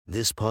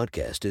This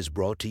podcast is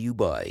brought to you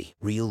by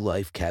Real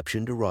Life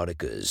Captioned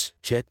Eroticas.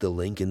 Check the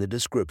link in the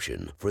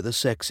description for the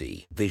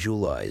sexy,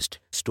 visualized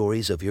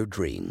stories of your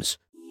dreams.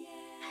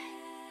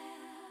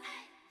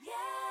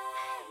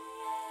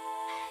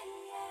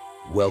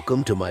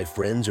 Welcome to my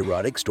friend's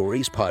Erotic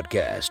Stories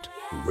podcast,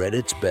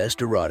 Reddit's Best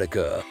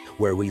Erotica,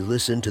 where we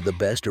listen to the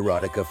best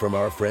erotica from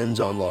our friends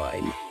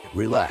online.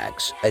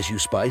 Relax as you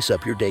spice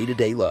up your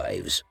day-to-day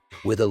lives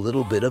with a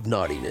little bit of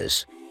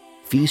naughtiness.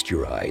 Feast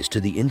your eyes to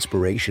the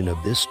inspiration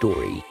of this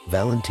story,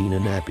 Valentina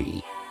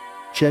Nappi.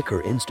 Check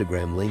her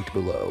Instagram linked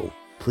below.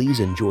 Please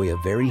enjoy a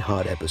very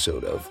hot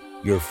episode of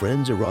Your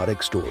Friend's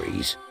Erotic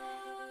Stories.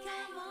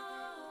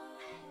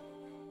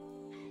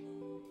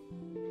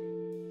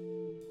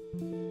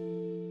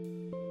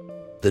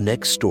 The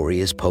next story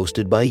is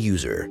posted by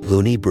user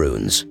Looney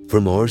Bruns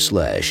from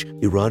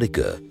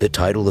r/erotica. The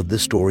title of the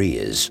story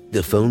is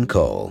The Phone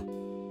Call.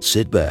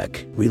 Sit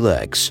back,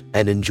 relax,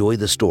 and enjoy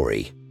the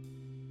story.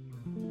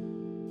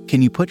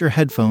 Can you put your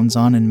headphones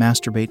on and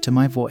masturbate to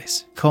my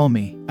voice? Call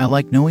me. I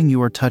like knowing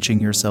you are touching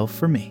yourself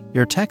for me.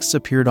 Your texts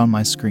appeared on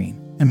my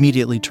screen,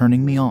 immediately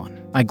turning me on.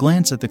 I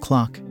glance at the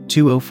clock,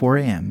 2:04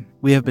 a.m.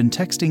 We have been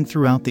texting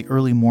throughout the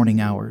early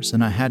morning hours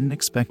and I hadn't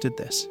expected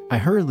this. I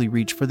hurriedly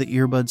reach for the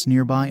earbuds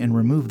nearby and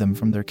remove them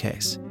from their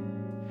case,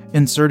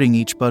 inserting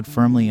each bud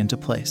firmly into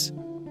place,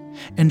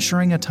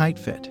 ensuring a tight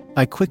fit.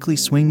 I quickly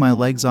swing my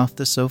legs off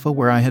the sofa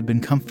where I had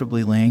been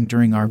comfortably laying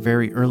during our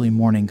very early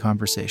morning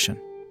conversation,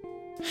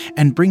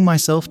 and bring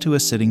myself to a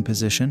sitting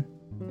position.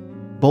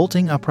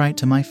 Bolting upright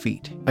to my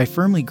feet, I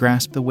firmly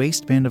grasp the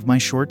waistband of my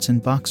shorts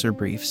and boxer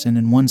briefs and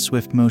in one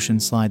swift motion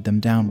slide them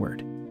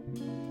downward,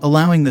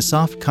 allowing the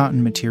soft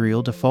cotton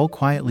material to fall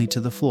quietly to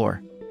the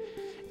floor.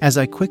 As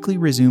I quickly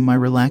resume my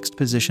relaxed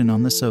position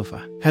on the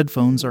sofa,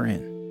 headphones are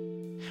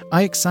in.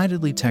 I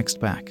excitedly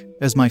text back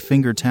as my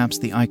finger taps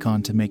the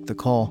icon to make the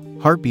call,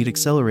 heartbeat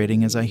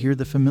accelerating as I hear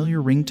the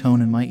familiar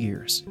ringtone in my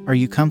ears. Are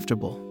you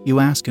comfortable? You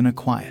ask in a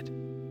quiet,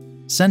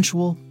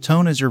 sensual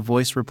tone as your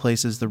voice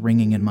replaces the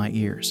ringing in my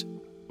ears.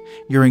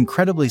 Your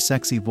incredibly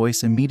sexy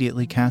voice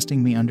immediately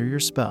casting me under your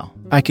spell.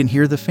 I can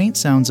hear the faint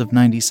sounds of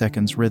 90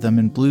 seconds rhythm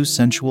and blues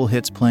sensual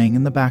hits playing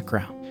in the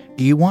background.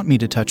 Do you want me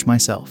to touch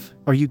myself?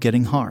 Are you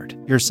getting hard?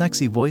 Your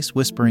sexy voice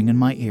whispering in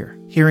my ear.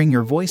 Hearing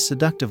your voice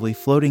seductively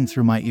floating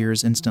through my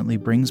ears instantly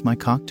brings my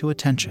cock to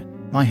attention.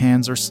 My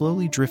hands are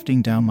slowly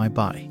drifting down my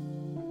body.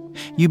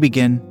 You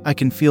begin. I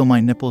can feel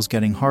my nipples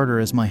getting harder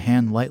as my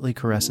hand lightly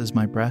caresses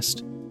my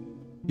breast.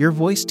 Your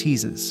voice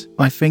teases.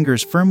 My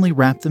fingers firmly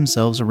wrap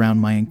themselves around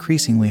my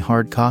increasingly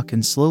hard cock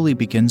and slowly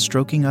begin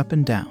stroking up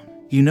and down.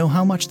 You know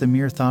how much the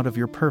mere thought of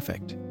your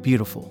perfect,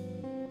 beautiful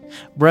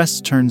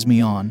breasts turns me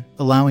on,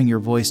 allowing your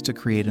voice to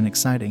create an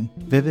exciting,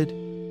 vivid,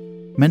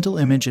 mental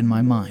image in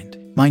my mind.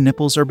 My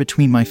nipples are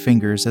between my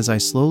fingers as I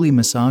slowly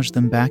massage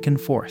them back and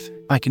forth.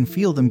 I can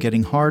feel them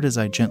getting hard as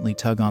I gently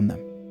tug on them.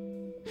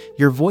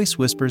 Your voice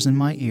whispers in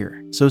my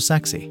ear, so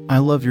sexy, I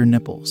love your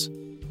nipples.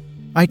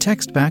 I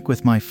text back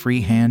with my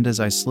free hand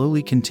as I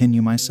slowly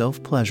continue my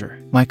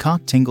self-pleasure. My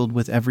cock tingled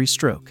with every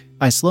stroke.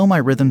 I slow my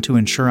rhythm to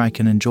ensure I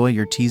can enjoy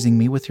your teasing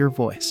me with your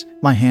voice.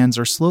 My hands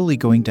are slowly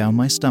going down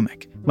my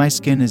stomach. My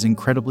skin is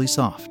incredibly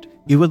soft.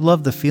 You would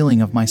love the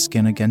feeling of my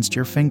skin against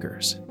your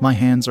fingers. My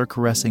hands are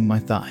caressing my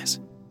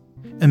thighs.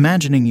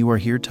 Imagining you are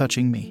here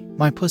touching me,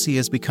 my pussy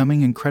is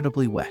becoming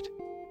incredibly wet.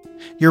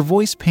 Your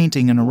voice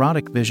painting an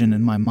erotic vision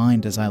in my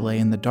mind as I lay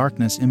in the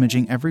darkness,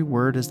 imaging every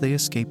word as they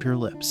escape your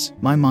lips.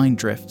 My mind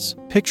drifts,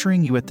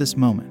 picturing you at this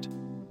moment,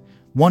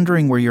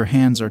 wondering where your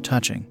hands are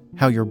touching,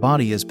 how your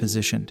body is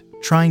positioned,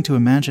 trying to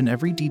imagine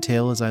every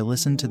detail as I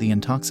listen to the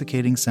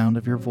intoxicating sound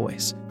of your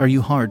voice. Are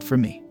you hard for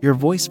me? Your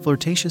voice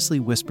flirtatiously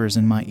whispers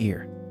in my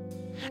ear.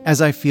 As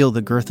I feel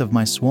the girth of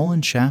my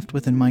swollen shaft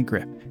within my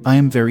grip, I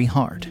am very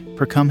hard.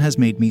 Her cum has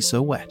made me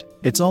so wet.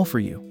 It's all for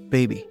you,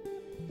 baby.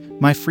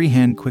 My free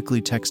hand quickly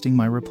texting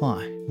my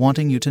reply,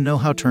 wanting you to know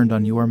how turned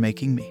on you are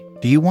making me.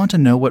 Do you want to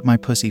know what my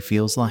pussy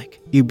feels like?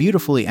 You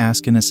beautifully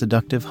ask in a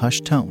seductive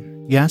hushed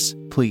tone. Yes,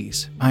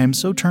 please. I am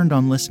so turned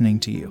on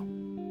listening to you,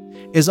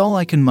 is all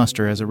I can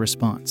muster as a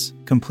response,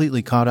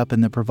 completely caught up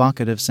in the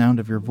provocative sound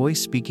of your voice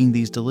speaking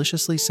these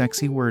deliciously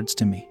sexy words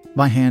to me.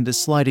 My hand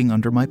is sliding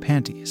under my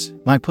panties.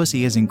 My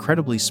pussy is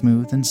incredibly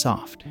smooth and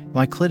soft.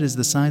 My clit is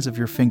the size of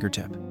your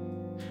fingertip.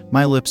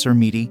 My lips are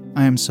meaty.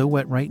 I am so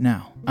wet right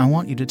now. I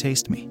want you to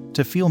taste me,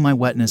 to feel my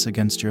wetness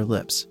against your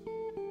lips.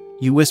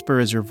 You whisper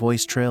as your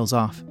voice trails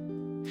off,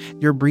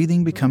 your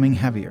breathing becoming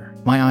heavier.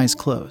 My eyes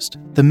closed.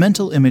 The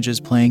mental images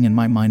playing in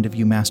my mind of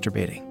you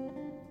masturbating,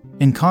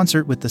 in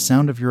concert with the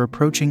sound of your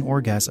approaching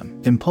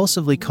orgasm,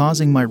 impulsively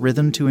causing my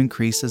rhythm to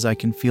increase as I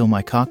can feel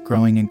my cock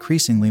growing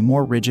increasingly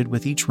more rigid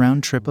with each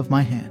round trip of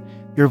my hand.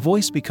 Your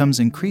voice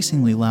becomes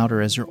increasingly louder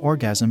as your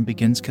orgasm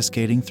begins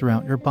cascading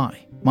throughout your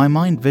body. My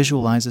mind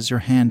visualizes your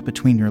hand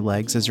between your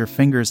legs as your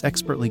fingers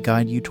expertly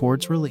guide you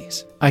towards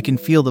release. I can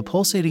feel the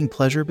pulsating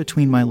pleasure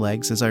between my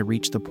legs as I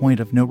reach the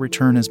point of no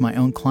return as my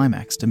own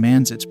climax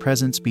demands its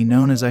presence be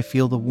known as I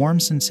feel the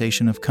warm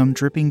sensation of cum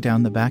dripping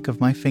down the back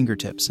of my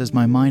fingertips as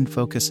my mind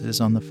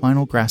focuses on the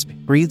final grasping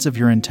breaths of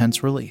your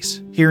intense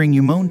release. Hearing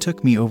you moan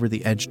took me over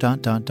the edge.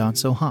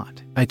 So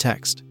hot. I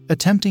text,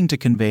 attempting to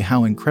convey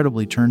how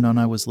incredibly turned on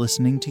I was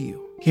listening to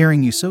you.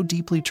 Hearing you so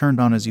deeply turned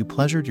on as you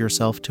pleasured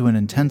yourself to an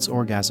intense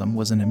orgasm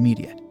was an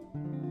immediate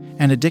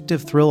and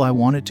addictive thrill I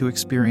wanted to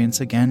experience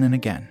again and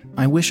again.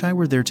 I wish I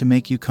were there to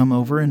make you come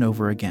over and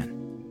over again.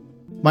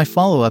 My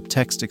follow-up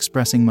text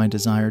expressing my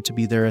desire to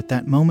be there at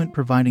that moment,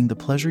 providing the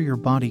pleasure your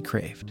body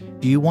craved.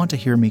 Do you want to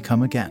hear me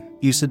come again?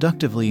 You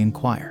seductively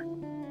inquire,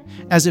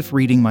 as if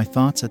reading my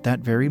thoughts at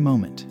that very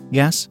moment.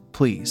 Yes,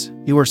 please.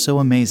 You are so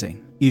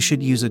amazing. You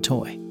should use a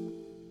toy.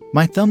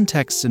 My thumb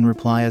texts in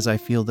reply as I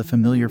feel the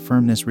familiar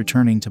firmness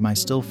returning to my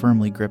still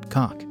firmly gripped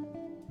cock,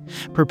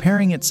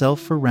 preparing itself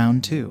for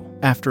round 2.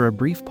 After a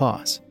brief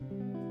pause,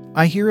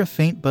 I hear a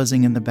faint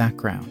buzzing in the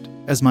background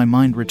as my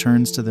mind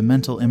returns to the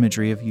mental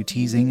imagery of you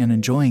teasing and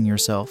enjoying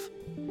yourself,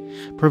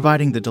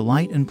 providing the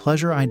delight and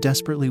pleasure I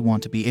desperately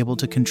want to be able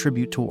to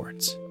contribute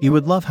towards. You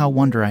would love how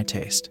wonder I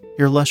taste.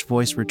 Your lush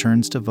voice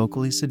returns to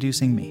vocally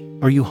seducing me.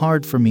 Are you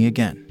hard for me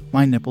again?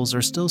 My nipples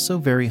are still so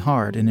very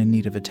hard and in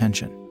need of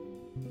attention.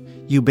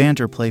 You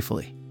banter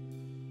playfully,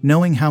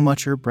 knowing how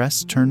much your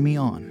breasts turn me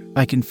on.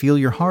 I can feel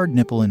your hard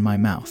nipple in my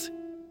mouth.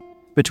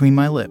 Between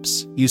my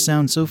lips, you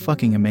sound so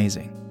fucking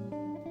amazing.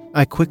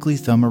 I quickly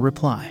thumb a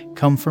reply.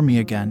 Come for me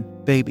again,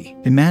 baby.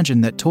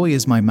 Imagine that toy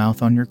is my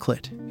mouth on your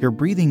clit. Your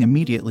breathing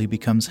immediately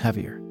becomes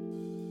heavier,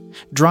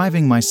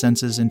 driving my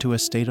senses into a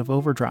state of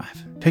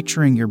overdrive.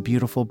 Picturing your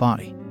beautiful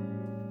body,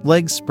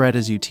 legs spread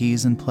as you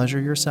tease and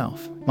pleasure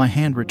yourself. My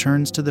hand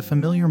returns to the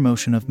familiar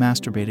motion of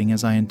masturbating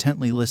as I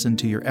intently listen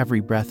to your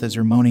every breath as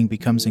your moaning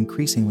becomes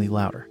increasingly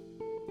louder,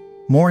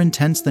 more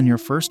intense than your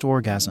first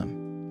orgasm.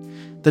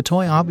 The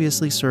toy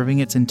obviously serving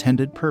its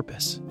intended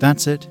purpose.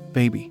 That's it,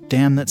 baby.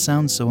 Damn, that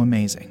sounds so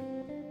amazing.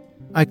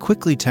 I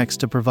quickly text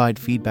to provide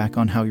feedback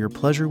on how your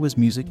pleasure was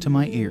music to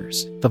my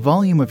ears. The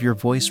volume of your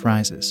voice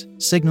rises,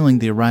 signaling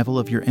the arrival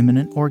of your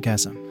imminent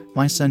orgasm.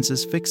 My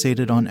senses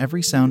fixated on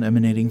every sound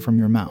emanating from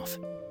your mouth,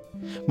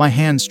 my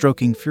hand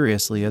stroking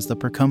furiously as the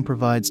precum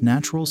provides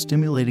natural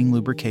stimulating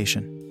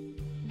lubrication,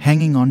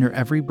 hanging on your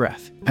every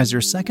breath as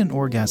your second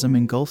orgasm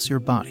engulfs your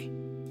body.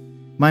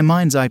 My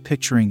mind's eye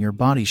picturing your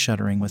body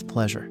shuddering with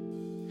pleasure,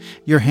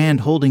 your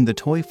hand holding the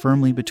toy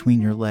firmly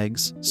between your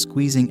legs,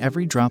 squeezing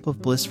every drop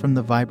of bliss from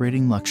the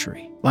vibrating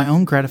luxury. My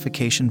own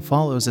gratification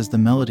follows as the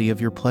melody of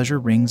your pleasure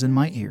rings in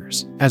my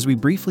ears. As we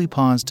briefly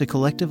pause to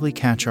collectively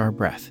catch our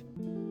breath,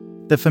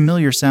 the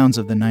familiar sounds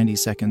of the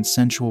 90-second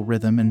sensual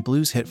rhythm and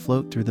blues hit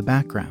float through the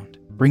background,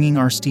 bringing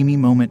our steamy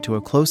moment to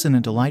a close in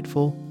a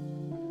delightful,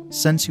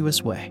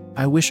 sensuous way.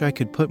 I wish I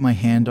could put my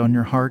hand on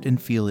your heart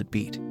and feel it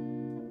beat.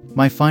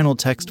 My final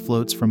text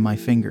floats from my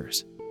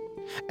fingers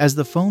as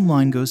the phone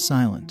line goes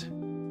silent.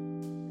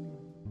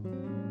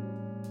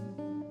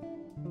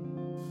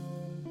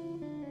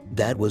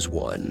 That was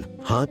one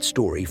hot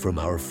story from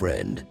our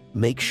friend.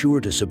 Make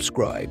sure to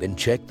subscribe and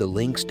check the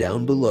links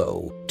down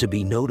below to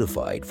be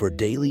notified for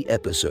daily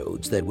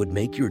episodes that would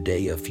make your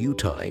day a few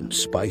times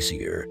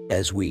spicier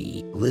as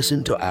we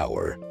listen to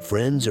our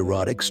friends'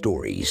 erotic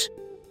stories.